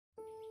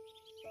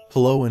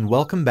Hello and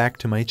welcome back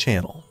to my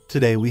channel.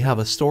 Today we have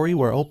a story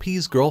where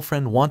OP's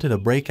girlfriend wanted a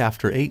break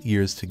after 8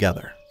 years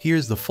together.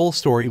 Here's the full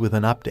story with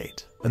an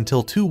update.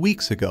 Until 2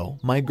 weeks ago,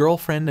 my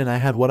girlfriend and I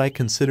had what I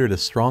considered a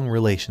strong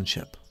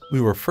relationship.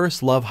 We were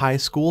first love high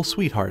school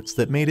sweethearts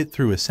that made it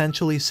through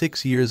essentially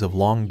 6 years of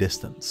long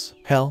distance.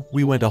 Hell,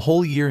 we went a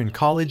whole year in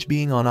college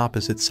being on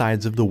opposite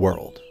sides of the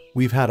world.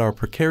 We've had our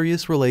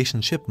precarious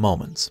relationship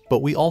moments,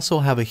 but we also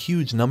have a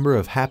huge number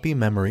of happy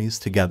memories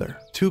together.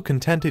 2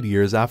 contented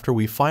years after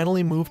we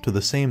finally moved to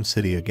the same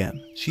city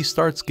again, she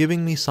starts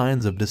giving me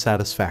signs of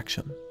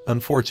dissatisfaction.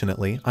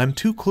 Unfortunately, I'm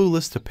too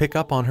clueless to pick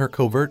up on her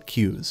covert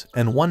cues,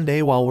 and one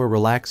day while we're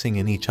relaxing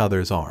in each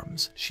other's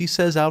arms, she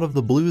says out of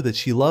the blue that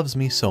she loves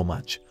me so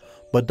much,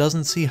 but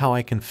doesn't see how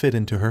I can fit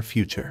into her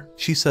future.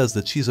 She says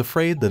that she's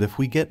afraid that if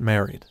we get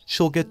married,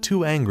 she'll get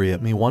too angry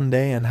at me one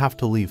day and have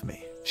to leave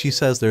me. She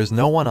says there's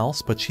no one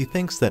else, but she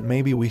thinks that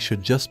maybe we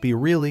should just be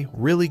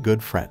really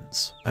good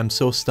friends. I'm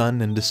so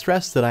stunned and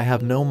distressed that I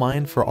have no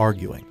mind for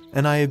arguing,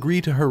 and I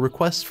agree to her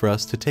request for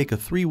us to take a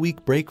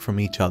 3-week break from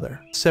each other.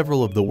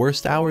 Several of the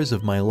worst hours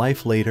of my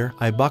life later,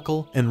 I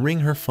buckle and ring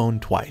her phone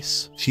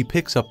twice. She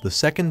picks up the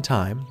second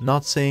time,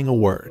 not saying a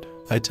word.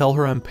 I tell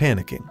her I'm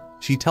panicking.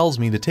 She tells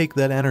me to take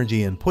that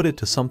energy and put it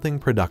to something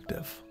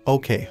productive.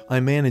 Okay, I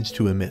manage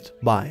to emit,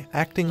 by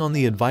acting on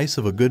the advice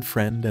of a good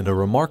friend and a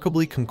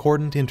remarkably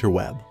concordant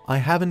interweb, I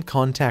haven't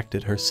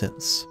contacted her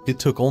since. It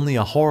took only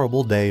a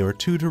horrible day or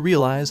two to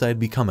realize I'd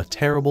become a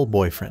terrible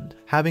boyfriend,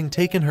 having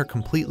taken her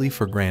completely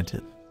for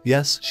granted.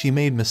 Yes, she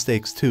made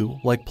mistakes too,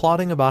 like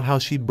plotting about how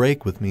she'd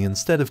break with me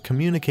instead of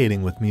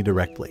communicating with me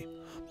directly.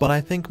 But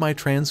I think my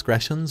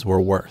transgressions were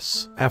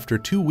worse. After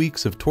 2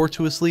 weeks of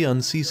tortuously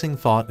unceasing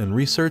thought and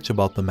research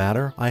about the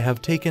matter, I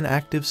have taken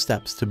active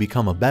steps to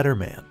become a better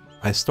man.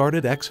 I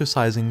started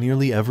exercising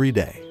nearly every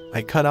day.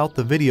 I cut out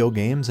the video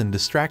games and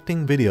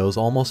distracting videos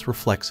almost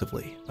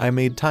reflexively. I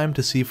made time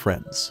to see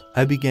friends.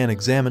 I began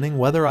examining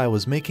whether I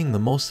was making the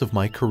most of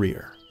my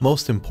career.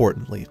 Most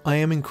importantly, I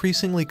am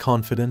increasingly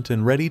confident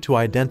and ready to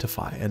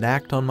identify and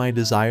act on my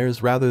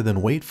desires rather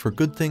than wait for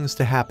good things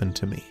to happen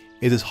to me.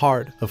 It is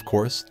hard, of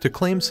course, to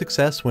claim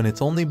success when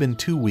it's only been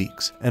 2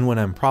 weeks and when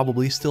I'm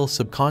probably still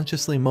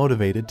subconsciously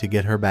motivated to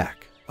get her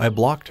back. I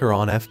blocked her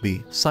on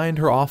FB, signed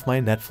her off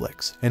my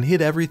Netflix, and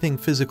hid everything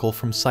physical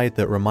from sight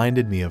that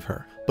reminded me of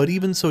her. But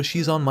even so,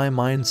 she's on my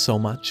mind so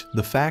much,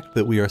 the fact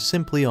that we are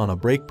simply on a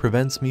break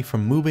prevents me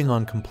from moving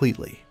on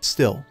completely.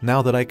 Still,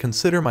 now that I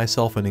consider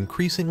myself an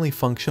increasingly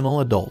functional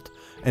adult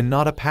and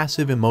not a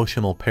passive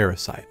emotional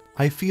parasite,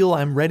 I feel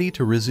I'm ready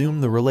to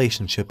resume the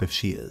relationship if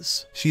she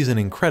is. She's an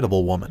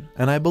incredible woman,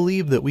 and I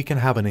believe that we can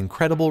have an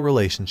incredible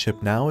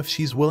relationship now if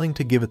she's willing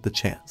to give it the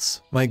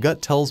chance. My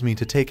gut tells me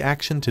to take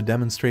action to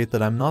demonstrate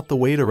that I'm not the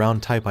wait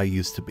around type I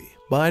used to be,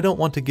 but I don't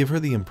want to give her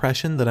the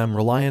impression that I'm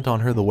reliant on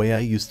her the way I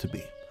used to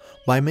be,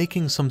 by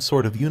making some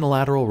sort of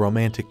unilateral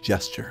romantic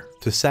gesture.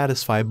 To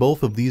satisfy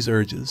both of these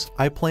urges,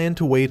 I plan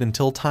to wait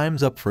until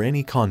time's up for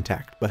any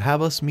contact, but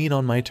have us meet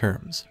on my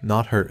terms,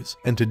 not hers,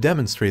 and to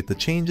demonstrate the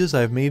changes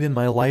I've made in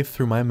my life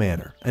through my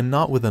manner, and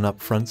not with an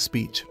upfront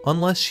speech,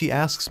 unless she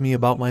asks me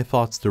about my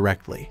thoughts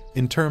directly.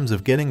 In terms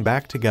of getting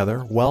back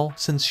together, well,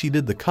 since she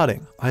did the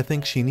cutting, I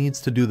think she needs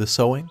to do the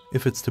sewing,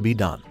 if it's to be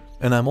done.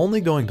 And I'm only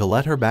going to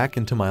let her back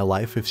into my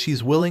life if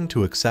she's willing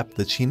to accept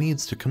that she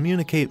needs to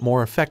communicate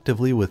more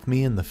effectively with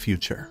me in the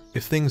future.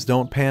 If things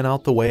don't pan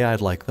out the way I'd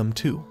like them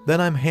to,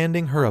 then I'm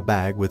handing her a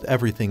bag with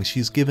everything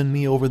she's given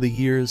me over the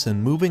years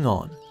and moving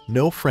on.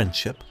 No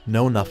friendship,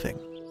 no nothing.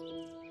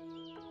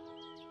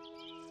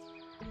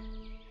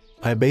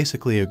 I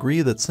basically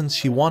agree that since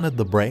she wanted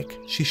the break,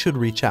 she should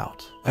reach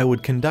out. I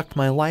would conduct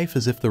my life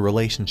as if the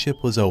relationship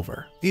was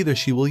over. Either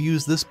she will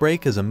use this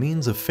break as a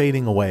means of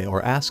fading away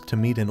or ask to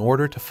meet in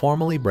order to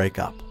formally break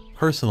up.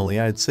 Personally,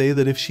 I'd say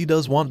that if she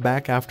does want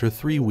back after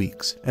 3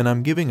 weeks, and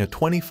I'm giving a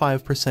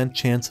 25%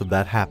 chance of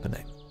that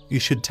happening, you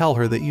should tell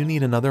her that you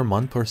need another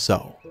month or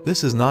so.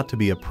 This is not to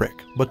be a prick,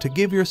 but to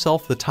give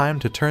yourself the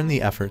time to turn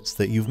the efforts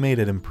that you've made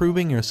at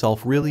improving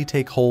yourself really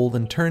take hold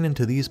and turn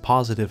into these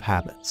positive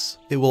habits.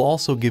 It will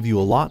also give you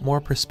a lot more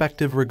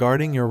perspective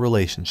regarding your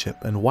relationship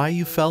and why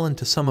you fell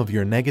into some of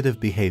your negative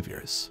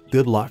behaviors.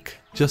 Good luck.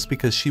 Just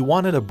because she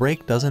wanted a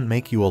break doesn't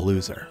make you a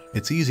loser.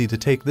 It's easy to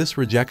take this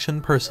rejection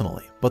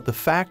personally, but the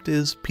fact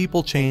is,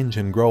 people change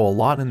and grow a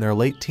lot in their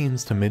late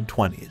teens to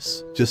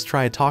mid-20s. Just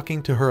try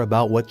talking to her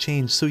about what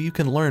changed so you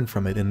can learn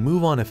from it and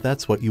move on if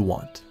that's what you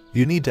want.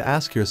 You need to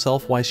ask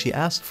yourself why she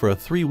asked for a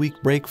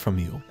 3-week break from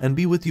you and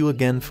be with you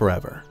again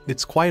forever.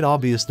 It's quite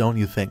obvious, don't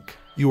you think?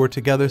 You were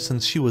together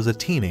since she was a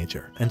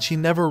teenager, and she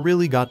never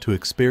really got to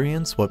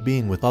experience what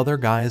being with other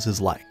guys is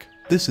like.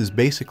 This is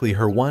basically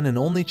her one and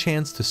only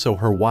chance to sow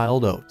her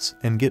wild oats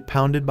and get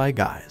pounded by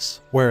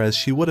guys. Whereas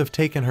she would have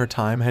taken her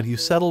time had you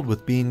settled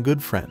with being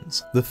good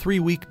friends. The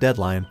 3-week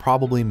deadline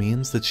probably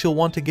means that she'll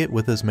want to get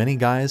with as many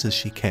guys as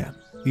she can.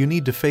 You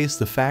need to face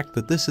the fact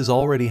that this is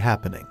already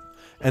happening.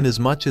 And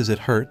as much as it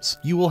hurts,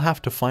 you will have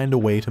to find a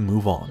way to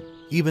move on.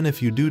 Even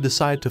if you do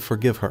decide to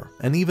forgive her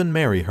and even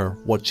marry her,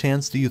 what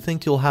chance do you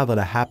think you'll have at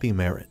a happy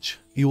marriage?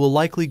 You will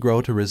likely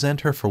grow to resent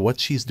her for what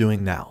she's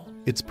doing now.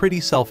 It's pretty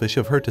selfish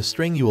of her to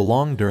string you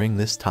along during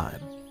this time.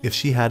 If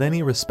she had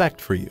any respect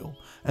for you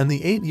and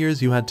the 8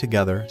 years you had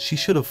together, she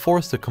should have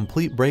forced a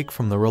complete break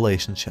from the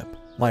relationship.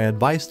 My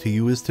advice to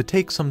you is to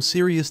take some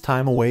serious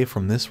time away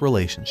from this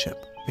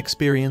relationship.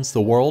 Experience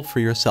the world for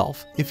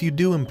yourself. If you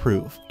do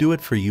improve, do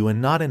it for you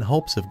and not in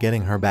hopes of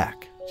getting her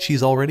back.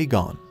 She's already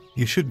gone.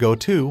 You should go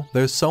too.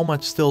 There's so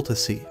much still to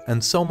see,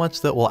 and so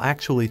much that will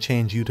actually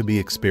change you to be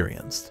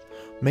experienced.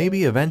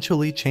 Maybe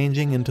eventually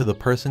changing into the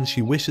person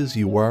she wishes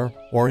you were,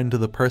 or into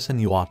the person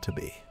you ought to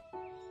be.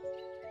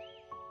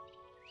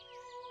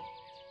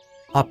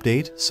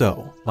 Update: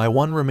 so, my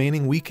one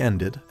remaining week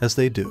ended, as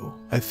they do.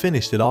 I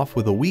finished it off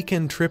with a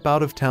weekend trip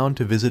out of town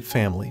to visit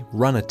family,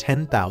 run a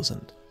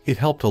 10,000. It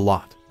helped a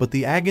lot, but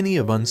the agony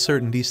of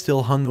uncertainty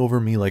still hung over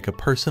me like a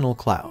personal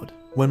cloud.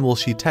 When will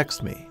she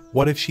text me?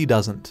 What if she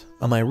doesn't?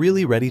 Am I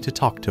really ready to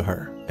talk to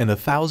her? And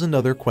 1,000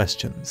 other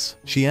questions.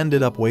 She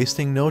ended up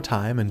wasting no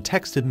time and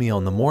texted me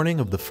on the morning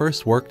of the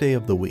first workday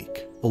of the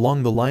week,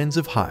 along the lines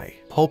of, "Hi,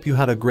 hope you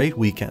had a great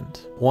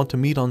weekend. Want to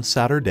meet on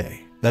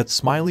Saturday?" That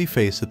smiley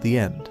face at the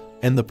end,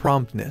 and the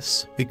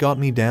promptness, it got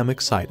me damn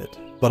excited.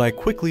 But I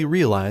quickly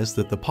realized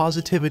that the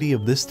positivity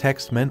of this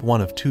text meant one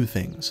of two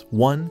things.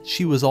 1,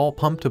 she was all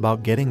pumped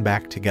about getting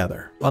back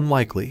together.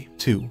 Unlikely.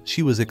 2,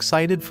 she was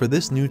excited for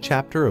this new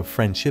chapter of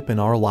friendship in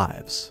our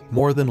lives.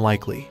 More than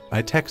likely.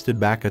 I texted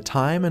back a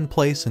time and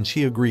place and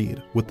she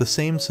agreed, with the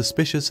same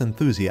suspicious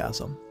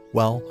enthusiasm.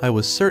 Well, I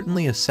was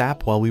certainly a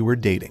sap while we were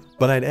dating,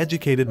 but I'd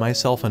educated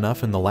myself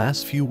enough in the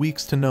last few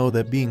weeks to know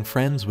that being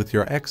friends with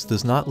your ex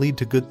does not lead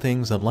to good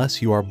things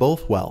unless you are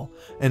both well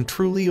and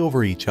truly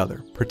over each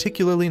other,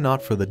 particularly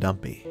not for the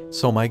dumpy.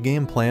 So my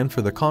game plan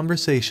for the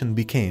conversation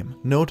became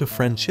no to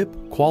friendship,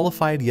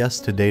 qualified yes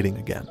to dating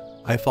again.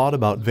 I thought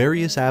about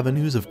various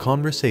avenues of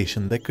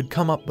conversation that could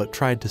come up but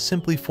tried to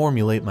simply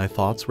formulate my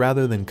thoughts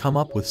rather than come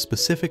up with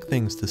specific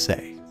things to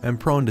say. I'm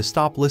prone to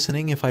stop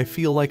listening if I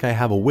feel like I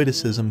have a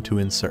witticism to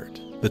insert.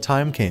 The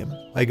time came.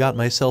 I got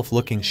myself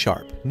looking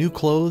sharp. New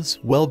clothes,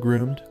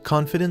 well-groomed,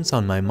 confidence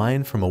on my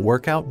mind from a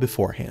workout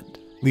beforehand.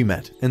 We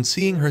met, and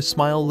seeing her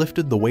smile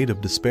lifted the weight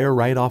of despair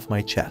right off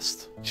my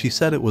chest. She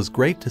said it was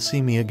great to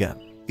see me again.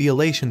 The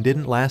elation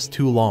didn't last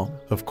too long,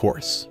 of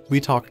course. We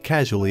talked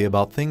casually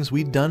about things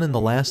we'd done in the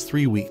last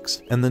 3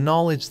 weeks, and the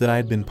knowledge that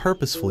I'd been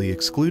purposefully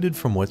excluded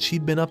from what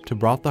she'd been up to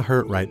brought the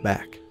hurt right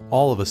back.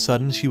 All of a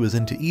sudden she was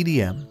into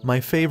EDM, my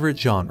favorite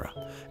genre,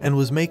 and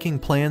was making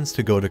plans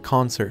to go to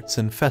concerts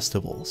and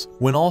festivals,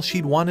 when all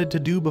she'd wanted to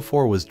do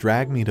before was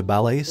drag me to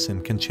ballets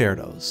and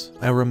concertos.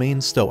 I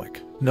remained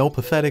stoic. No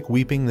pathetic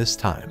weeping this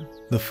time.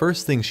 The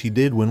first thing she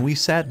did when we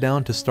sat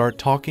down to start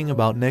talking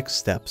about next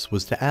steps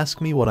was to ask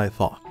me what I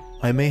thought.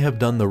 I may have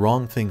done the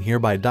wrong thing here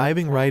by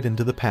diving right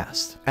into the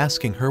past,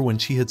 asking her when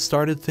she had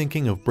started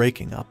thinking of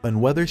breaking up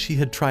and whether she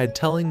had tried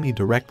telling me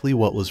directly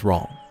what was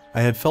wrong.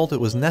 I had felt it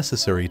was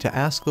necessary to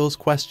ask those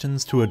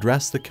questions to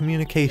address the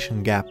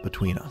communication gap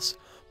between us,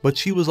 but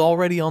she was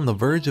already on the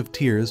verge of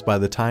tears by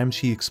the time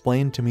she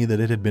explained to me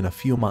that it had been a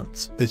few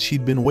months, that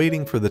she'd been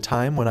waiting for the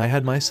time when I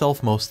had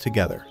myself most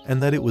together,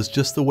 and that it was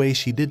just the way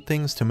she did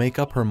things to make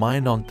up her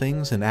mind on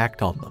things and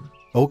act on them.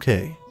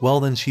 Okay, well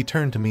then she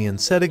turned to me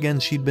and said again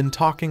she'd been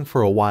talking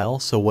for a while,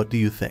 so what do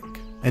you think?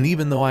 And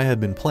even though I had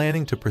been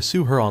planning to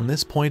pursue her on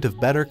this point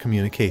of better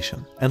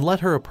communication and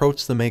let her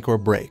approach the make or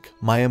break,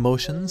 my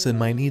emotions and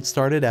my needs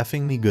started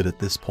effing me good at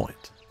this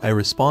point. I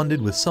responded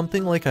with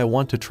something like, I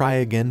want to try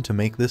again to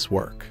make this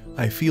work.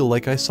 I feel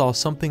like I saw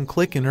something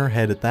click in her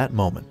head at that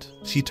moment.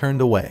 She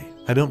turned away.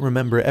 I don't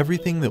remember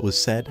everything that was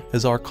said,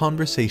 as our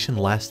conversation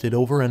lasted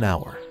over an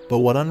hour. But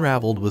what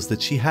unraveled was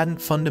that she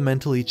hadn't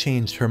fundamentally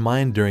changed her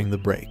mind during the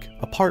break,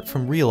 apart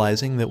from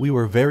realizing that we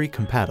were very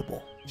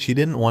compatible. She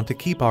didn't want to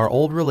keep our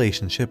old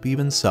relationship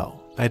even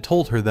so. I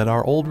told her that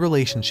our old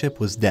relationship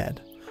was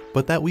dead,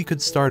 but that we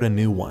could start a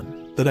new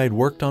one, that I'd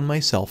worked on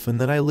myself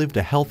and that I lived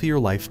a healthier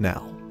life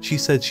now. She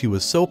said she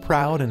was so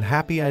proud and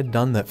happy I'd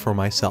done that for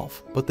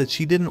myself, but that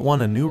she didn't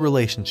want a new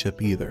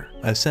relationship either.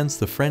 I sensed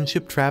the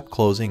friendship trap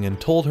closing and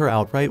told her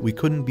outright we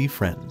couldn't be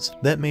friends.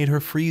 That made her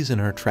freeze in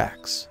her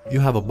tracks. You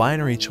have a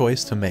binary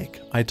choice to make,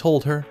 I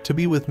told her, to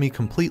be with me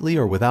completely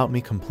or without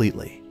me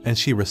completely. And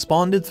she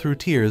responded through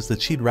tears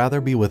that she'd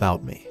rather be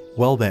without me.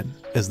 Well then,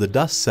 as the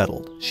dust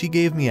settled, she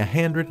gave me a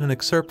handwritten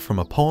excerpt from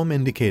a poem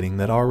indicating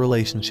that our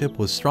relationship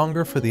was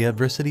stronger for the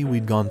adversity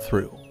we'd gone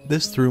through.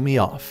 This threw me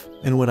off,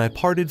 and when I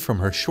parted from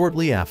her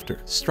shortly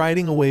after,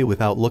 striding away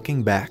without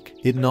looking back,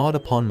 it gnawed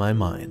upon my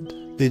mind.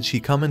 Did she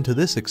come into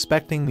this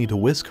expecting me to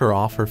whisk her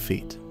off her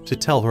feet? To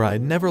tell her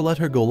I'd never let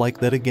her go like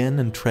that again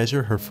and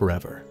treasure her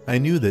forever? I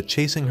knew that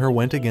chasing her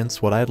went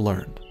against what I'd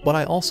learned, but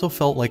I also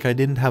felt like I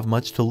didn't have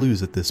much to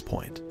lose at this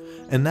point,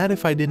 and that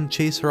if I didn't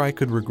chase her I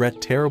could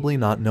regret terribly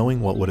not knowing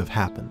what would have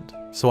happened.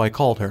 So I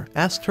called her,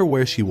 asked her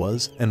where she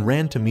was, and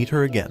ran to meet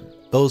her again.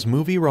 Those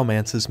movie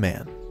romances,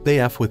 man. They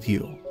F with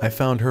you. I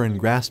found her and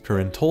grasped her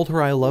and told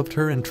her I loved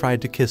her and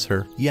tried to kiss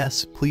her.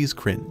 Yes, please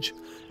cringe.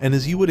 And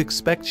as you would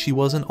expect, she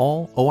wasn't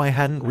all, "Oh, I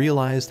hadn't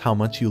realized how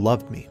much you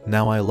loved me,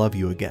 now I love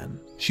you again."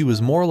 She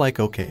was more like,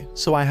 "Okay,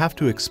 so I have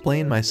to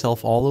explain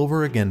myself all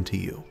over again to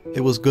you."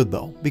 It was good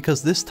though,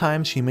 because this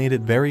time she made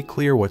it very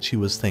clear what she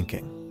was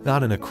thinking.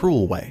 Not in a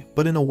cruel way,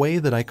 but in a way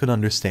that I could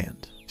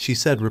understand. She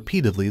said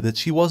repeatedly that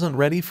she wasn't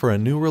ready for a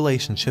new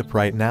relationship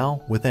right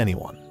now with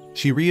anyone.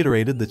 She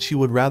reiterated that she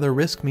would rather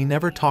risk me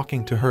never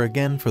talking to her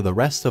again for the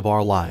rest of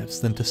our lives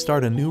than to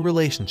start a new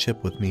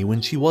relationship with me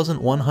when she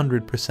wasn't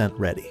 100%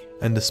 ready.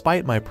 And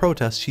despite my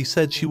protest, she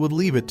said she would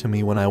leave it to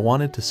me when I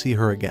wanted to see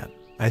her again.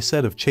 I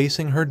said of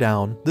chasing her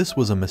down, this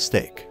was a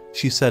mistake.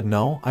 She said,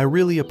 "No, I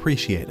really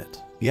appreciate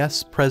it."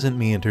 Yes, present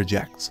me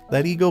interjects.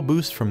 That ego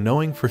boost from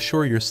knowing for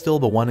sure you're still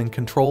the one in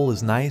control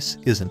is nice,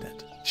 isn't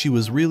it? She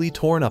was really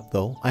torn up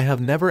though. I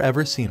have never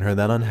ever seen her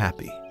that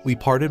unhappy. We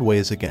parted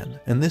ways again,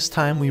 and this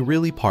time we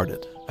really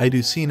parted. I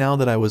do see now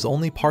that I was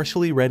only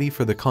partially ready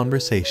for the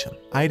conversation.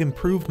 I'd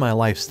improved my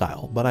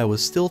lifestyle, but I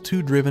was still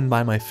too driven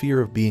by my fear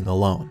of being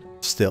alone.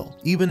 Still,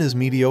 even as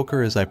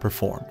mediocre as I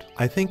performed,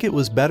 I think it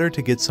was better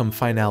to get some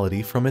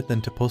finality from it than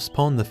to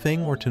postpone the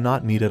thing or to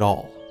not meet at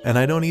all. And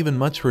I don't even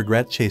much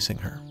regret chasing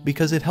her,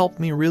 because it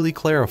helped me really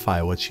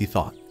clarify what she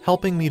thought,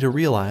 helping me to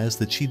realize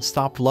that she'd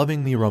stopped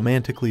loving me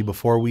romantically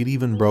before we'd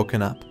even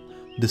broken up,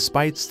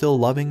 despite still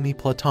loving me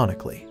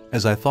platonically.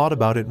 As I thought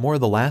about it more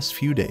the last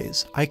few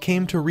days, I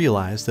came to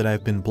realize that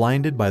I've been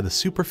blinded by the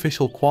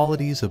superficial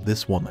qualities of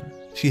this woman.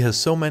 She has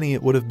so many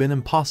it would have been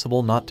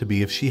impossible not to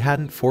be if she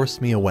hadn't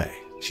forced me away.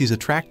 She's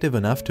attractive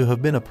enough to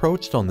have been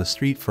approached on the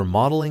street for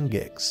modeling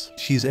gigs.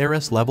 She's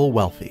heiress-level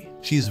wealthy.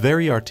 She's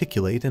very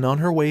articulate and on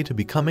her way to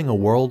becoming a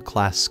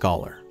world-class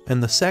scholar.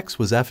 And the sex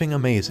was effing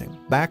amazing,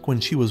 back when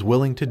she was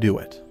willing to do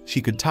it.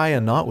 She could tie a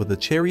knot with a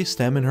cherry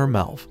stem in her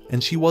mouth,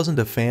 and she wasn't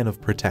a fan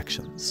of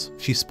protections.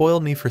 She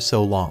spoiled me for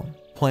so long.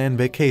 Planned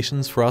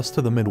vacations for us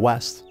to the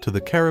Midwest, to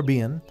the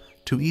Caribbean,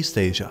 to East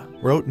Asia,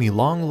 wrote me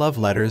long love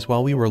letters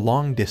while we were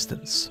long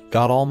distance,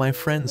 got all my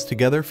friends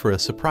together for a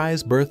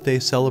surprise birthday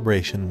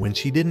celebration when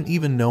she didn't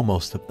even know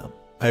most of them.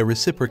 I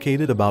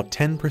reciprocated about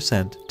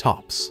 10%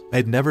 tops.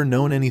 I'd never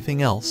known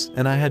anything else,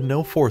 and I had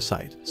no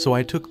foresight, so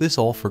I took this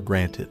all for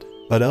granted.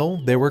 But oh,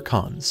 there were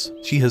cons.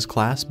 She has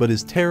class but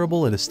is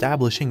terrible at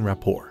establishing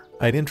rapport.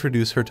 I'd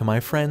introduce her to my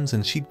friends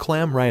and she'd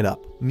clam right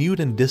up, mute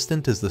and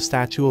distant as the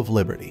Statue of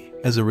Liberty.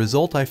 As a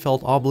result, I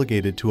felt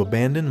obligated to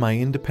abandon my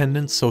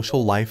independent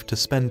social life to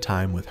spend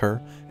time with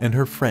her and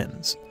her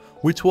friends,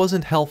 which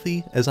wasn't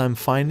healthy, as I'm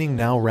finding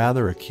now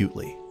rather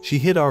acutely. She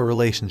hid our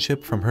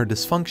relationship from her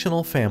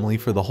dysfunctional family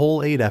for the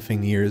whole 8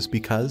 effing years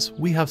because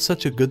we have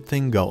such a good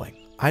thing going.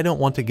 I don't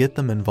want to get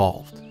them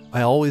involved.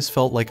 I always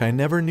felt like I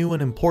never knew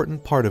an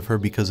important part of her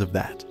because of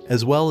that,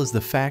 as well as the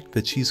fact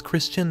that she's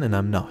Christian and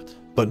I'm not.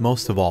 But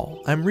most of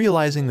all, I'm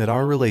realizing that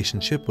our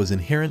relationship was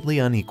inherently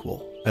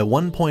unequal. At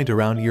one point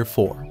around year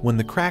 4, when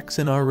the cracks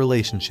in our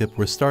relationship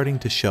were starting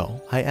to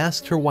show, I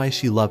asked her why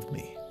she loved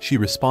me. She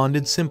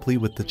responded simply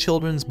with the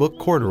children's book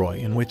Corduroy,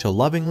 in which a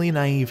lovingly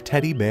naive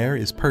teddy bear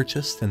is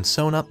purchased and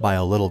sewn up by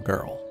a little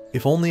girl.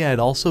 If only I'd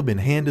also been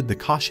handed the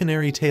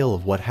cautionary tale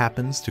of what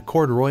happens to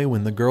Corduroy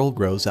when the girl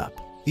grows up.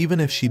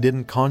 Even if she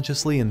didn't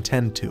consciously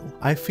intend to,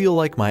 I feel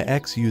like my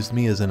ex used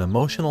me as an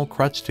emotional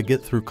crutch to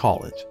get through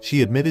college.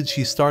 She admitted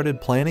she started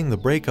planning the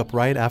breakup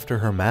right after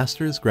her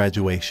master's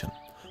graduation,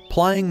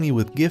 plying me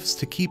with gifts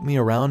to keep me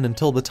around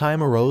until the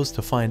time arose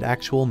to find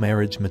actual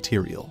marriage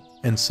material.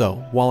 And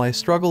so, while I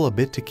struggle a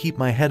bit to keep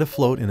my head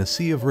afloat in a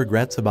sea of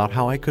regrets about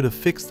how I could have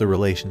fixed the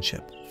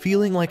relationship,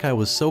 feeling like I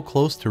was so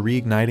close to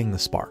reigniting the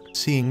spark,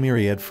 seeing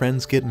myriad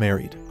friends get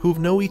married, who've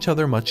known each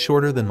other much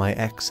shorter than my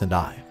ex and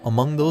I.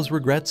 Among those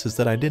regrets is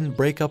that I didn't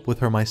break up with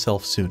her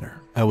myself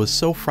sooner. I was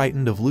so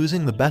frightened of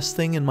losing the best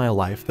thing in my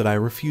life that I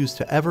refused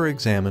to ever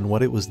examine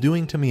what it was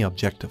doing to me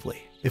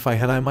objectively. If I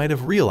had, I might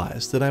have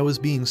realized that I was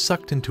being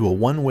sucked into a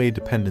one-way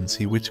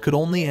dependency which could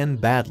only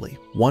end badly,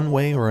 one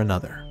way or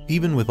another.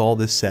 Even with all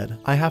this said,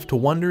 I have to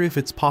wonder if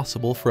it's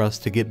possible for us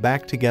to get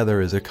back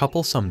together as a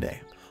couple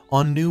someday,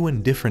 on new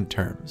and different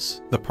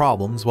terms. The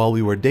problems while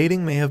we were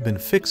dating may have been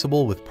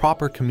fixable with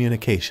proper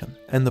communication,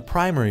 and the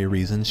primary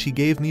reason she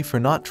gave me for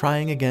not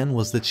trying again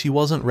was that she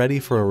wasn't ready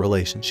for a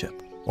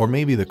relationship. Or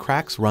maybe the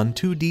cracks run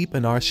too deep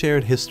and our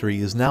shared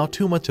history is now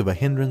too much of a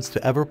hindrance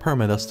to ever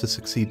permit us to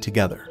succeed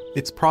together.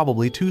 It's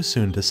probably too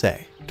soon to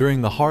say.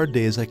 During the hard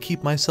days, I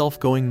keep myself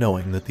going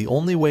knowing that the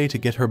only way to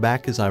get her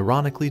back is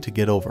ironically to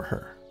get over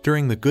her.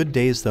 During the good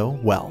days though,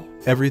 well,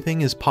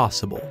 everything is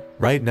possible.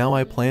 Right now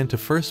I plan to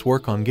first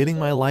work on getting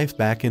my life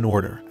back in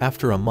order.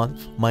 After a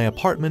month, my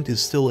apartment is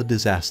still a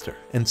disaster.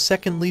 And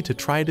secondly, to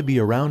try to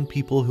be around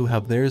people who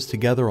have theirs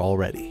together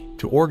already.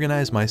 To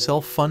organize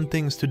myself fun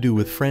things to do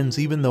with friends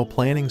even though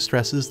planning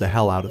stresses the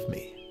hell out of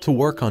me. To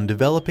work on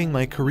developing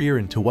my career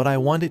into what I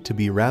want it to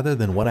be rather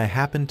than what I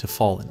happen to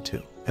fall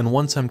into. And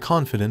once I'm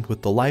confident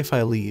with the life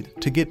I lead,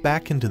 to get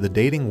back into the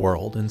dating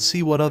world and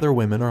see what other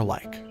women are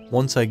like.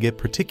 Once I get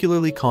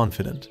particularly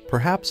confident,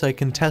 perhaps I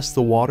can test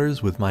the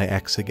waters with my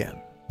ex again.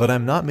 But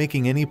I'm not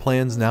making any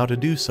plans now to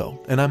do so,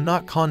 and I'm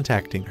not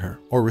contacting her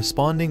or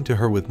responding to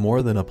her with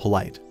more than a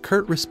polite,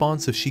 curt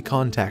response if she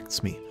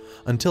contacts me,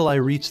 until I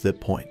reach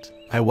that point.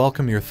 I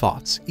welcome your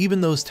thoughts,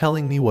 even those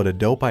telling me what a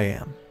dope I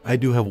am. I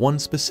do have one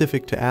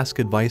specific to ask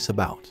advice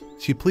about.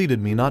 She pleaded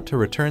me not to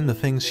return the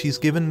things she's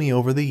given me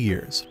over the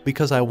years,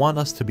 because I want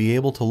us to be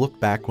able to look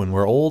back when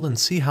we're old and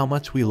see how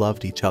much we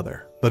loved each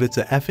other. But it's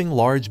a effing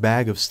large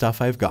bag of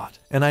stuff I've got,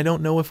 and I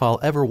don't know if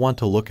I'll ever want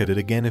to look at it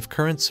again if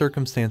current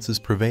circumstances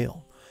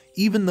prevail.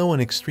 Even though an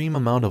extreme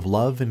amount of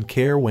love and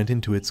care went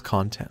into its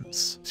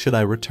contents. Should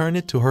I return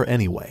it to her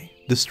anyway?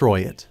 Destroy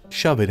it?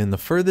 Shove it in the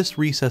furthest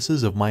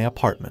recesses of my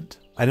apartment?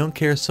 I don't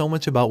care so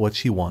much about what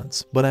she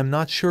wants, but I'm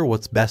not sure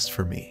what's best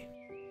for me.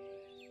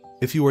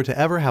 If you were to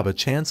ever have a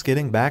chance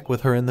getting back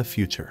with her in the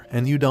future,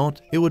 and you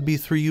don't, it would be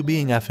through you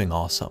being effing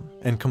awesome,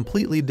 and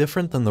completely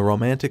different than the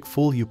romantic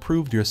fool you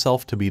proved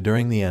yourself to be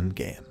during the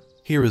endgame.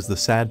 Here is the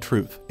sad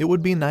truth. It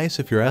would be nice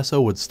if your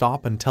SO would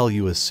stop and tell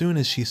you as soon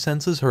as she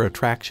senses her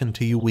attraction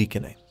to you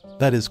weakening.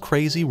 That is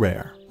crazy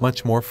rare.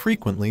 Much more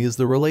frequently is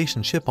the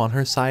relationship on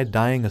her side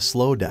dying a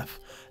slow death,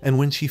 and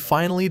when she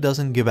finally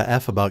doesn't give a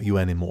F about you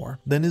anymore,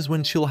 then is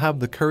when she'll have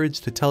the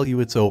courage to tell you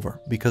it's over,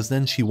 because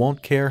then she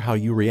won't care how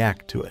you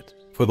react to it.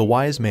 For the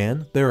wise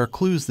man, there are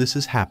clues this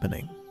is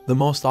happening. The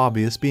most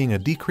obvious being a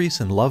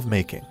decrease in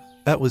lovemaking.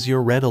 That was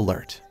your red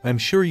alert. I'm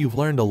sure you've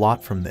learned a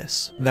lot from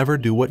this. Never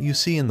do what you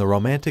see in the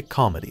romantic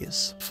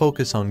comedies.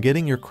 Focus on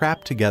getting your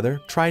crap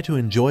together, try to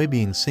enjoy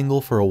being single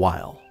for a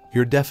while.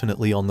 You're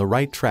definitely on the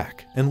right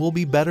track, and will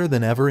be better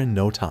than ever in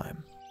no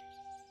time.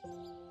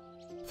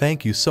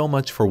 Thank you so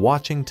much for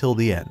watching till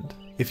the end.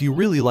 If you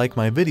really like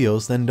my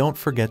videos, then don't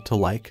forget to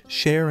like,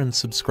 share, and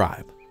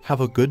subscribe.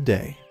 Have a good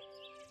day.